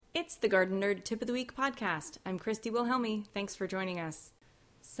It's the Garden Nerd Tip of the Week podcast. I'm Christy Wilhelmi. Thanks for joining us.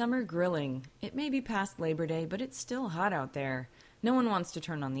 Summer grilling. It may be past Labor Day, but it's still hot out there. No one wants to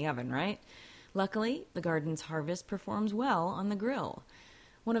turn on the oven, right? Luckily, the garden's harvest performs well on the grill.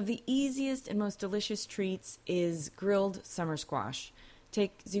 One of the easiest and most delicious treats is grilled summer squash.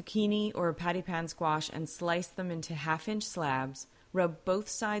 Take zucchini or patty pan squash and slice them into half-inch slabs, rub both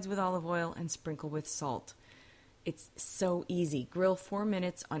sides with olive oil, and sprinkle with salt. It's so easy. Grill 4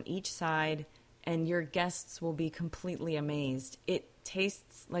 minutes on each side, and your guests will be completely amazed. It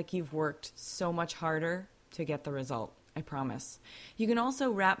tastes like you've worked so much harder to get the result, I promise. You can also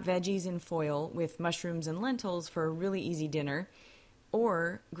wrap veggies in foil with mushrooms and lentils for a really easy dinner,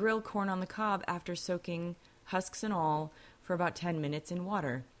 or grill corn on the cob after soaking, husks and all, for about 10 minutes in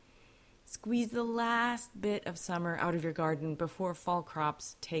water. Squeeze the last bit of summer out of your garden before fall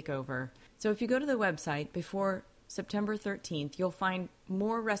crops take over. So if you go to the website before September 13th, you'll find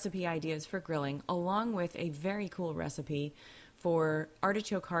more recipe ideas for grilling, along with a very cool recipe for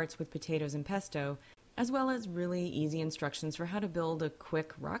artichoke hearts with potatoes and pesto, as well as really easy instructions for how to build a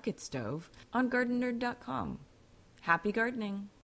quick rocket stove on GardenNerd.com. Happy gardening!